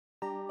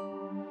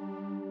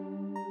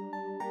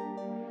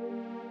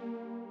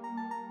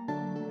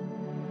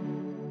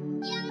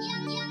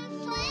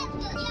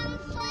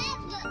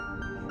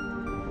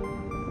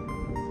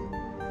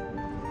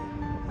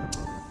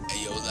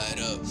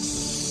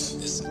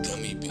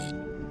gummy beat.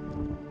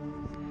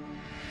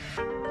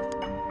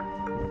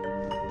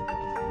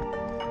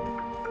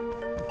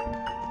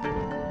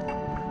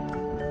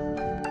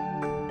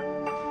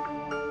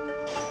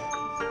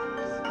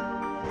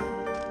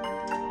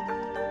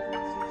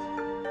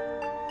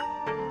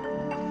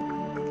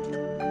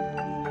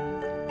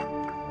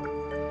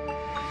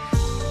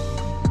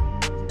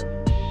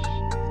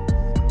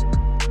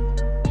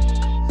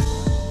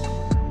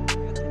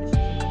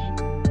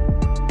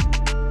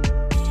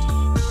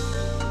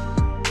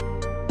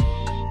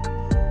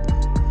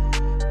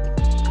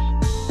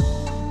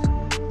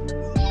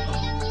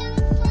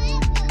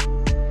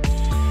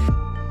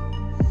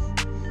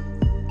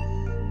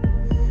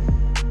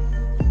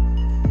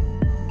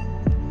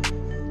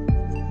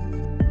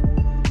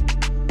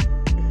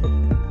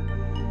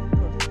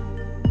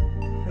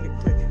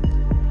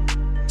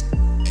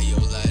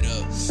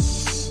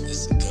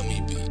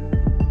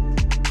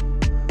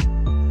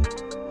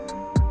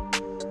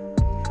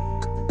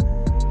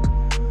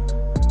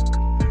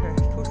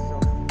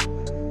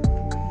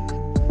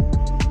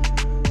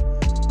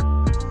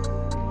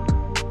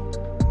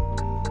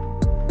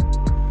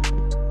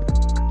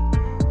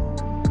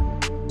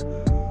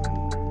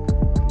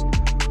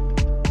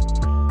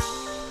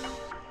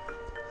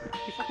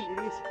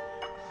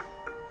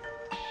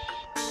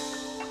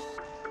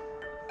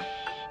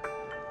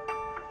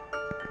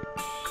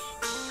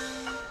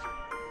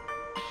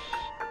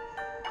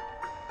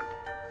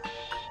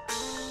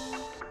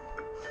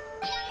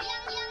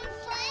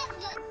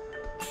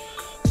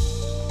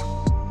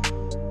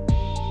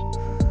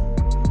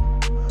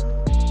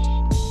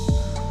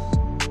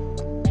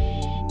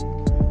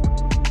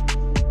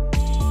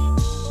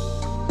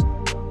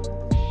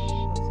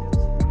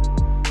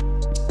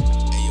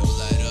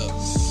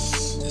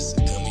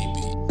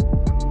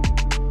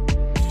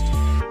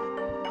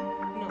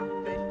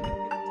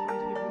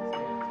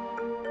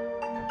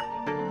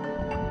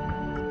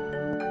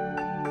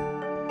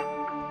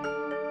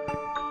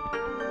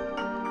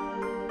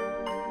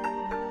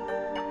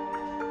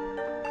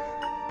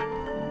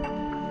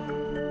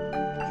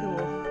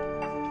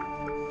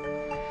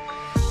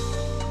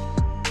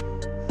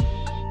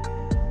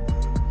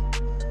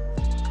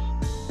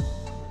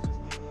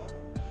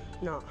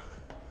 No,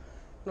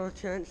 no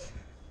chance.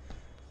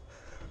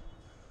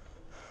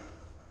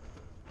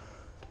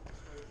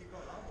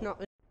 No.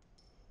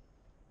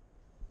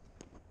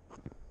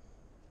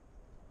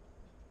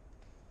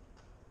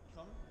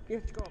 Yeah,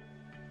 let's go.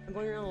 I'm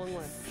going around a long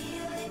way.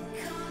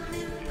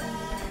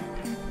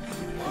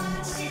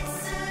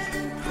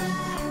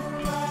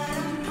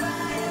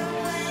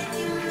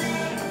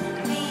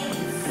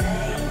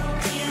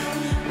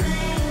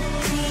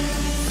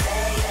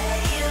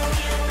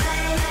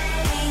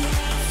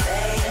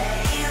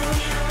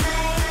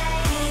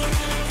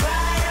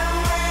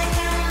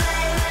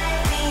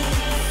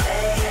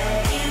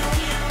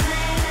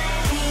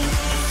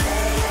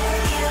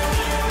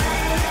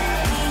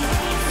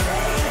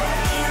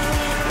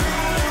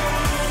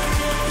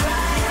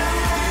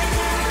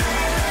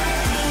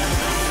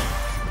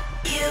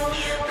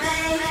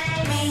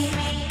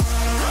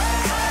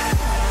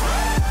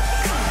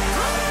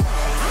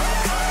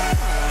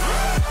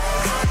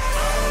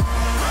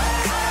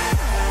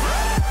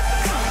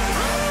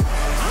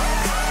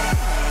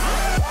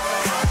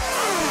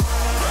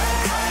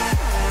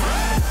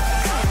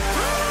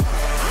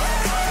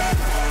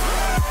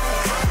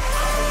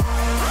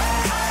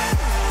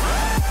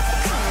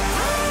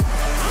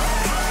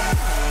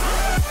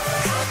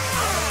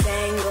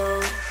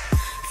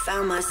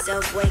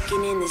 Myself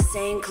waking in the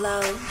same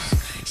clothes,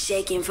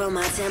 shaking from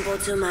my temple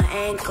to my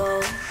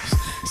ankles.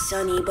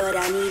 Sunny, but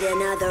I need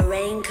another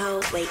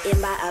raincoat.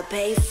 Waiting by a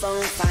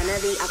payphone,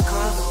 finally I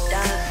called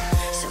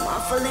up some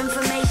awful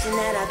information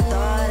that I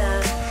thought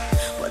of.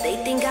 Well, they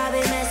think I've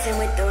been messing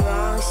with the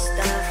wrong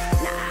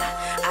stuff.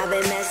 Nah, I've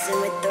been messing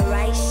with the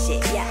right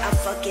shit. Yeah, I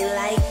fucking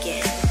like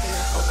it.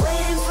 I'm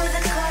waiting for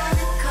the call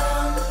to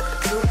come.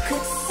 Who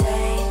could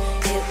say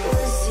it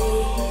was easy?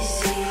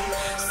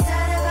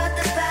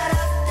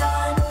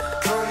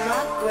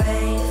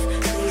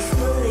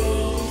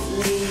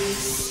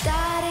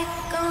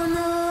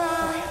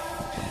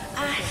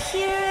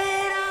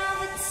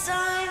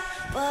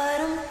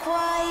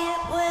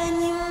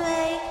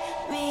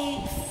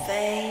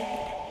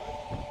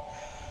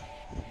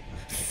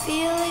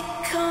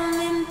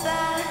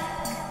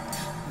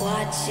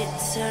 Watch it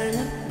turn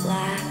to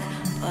black,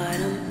 but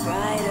I'm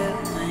brighter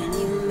when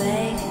you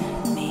make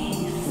me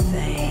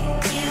fade.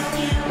 You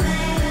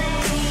make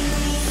me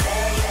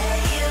fade.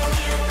 You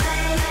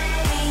make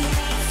me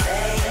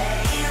fade.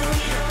 You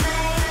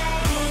make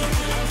me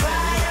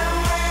brighter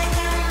when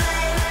you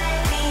make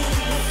me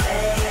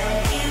fade.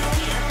 You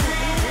make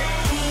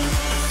me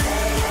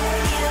fade.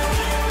 You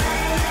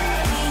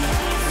make me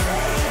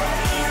fade.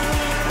 You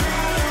make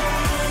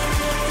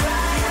me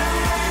brighter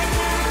when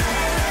you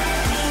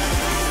make me.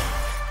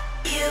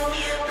 You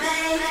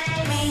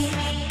make me.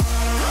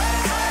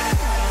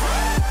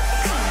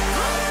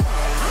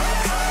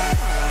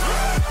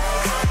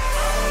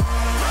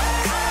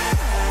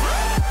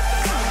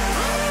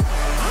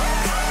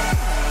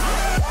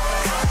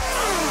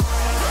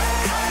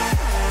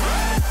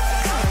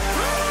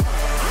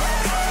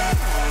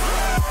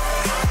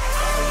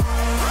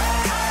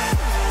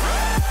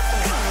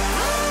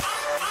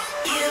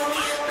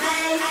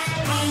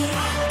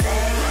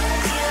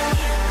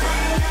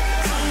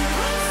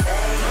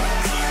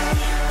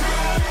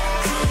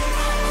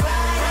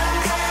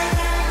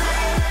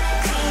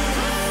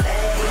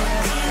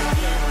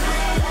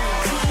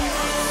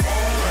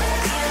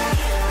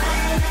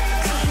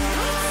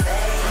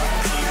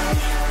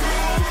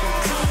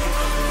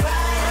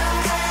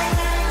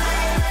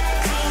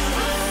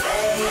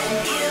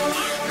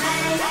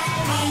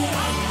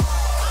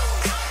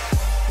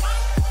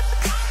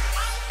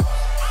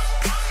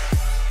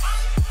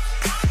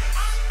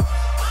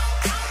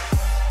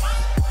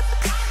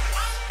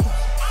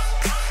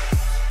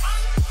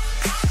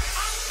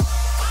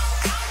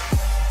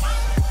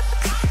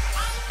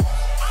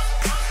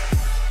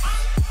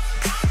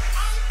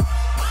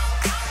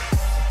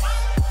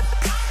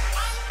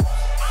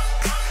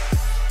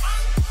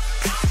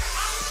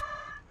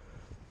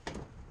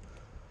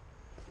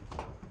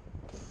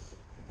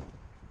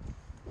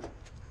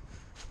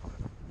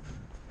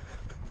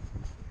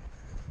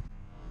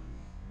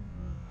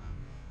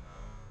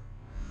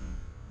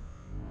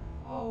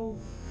 go.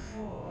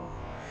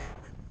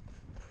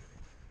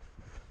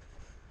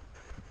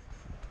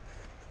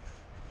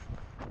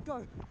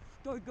 Go,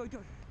 go, go, go.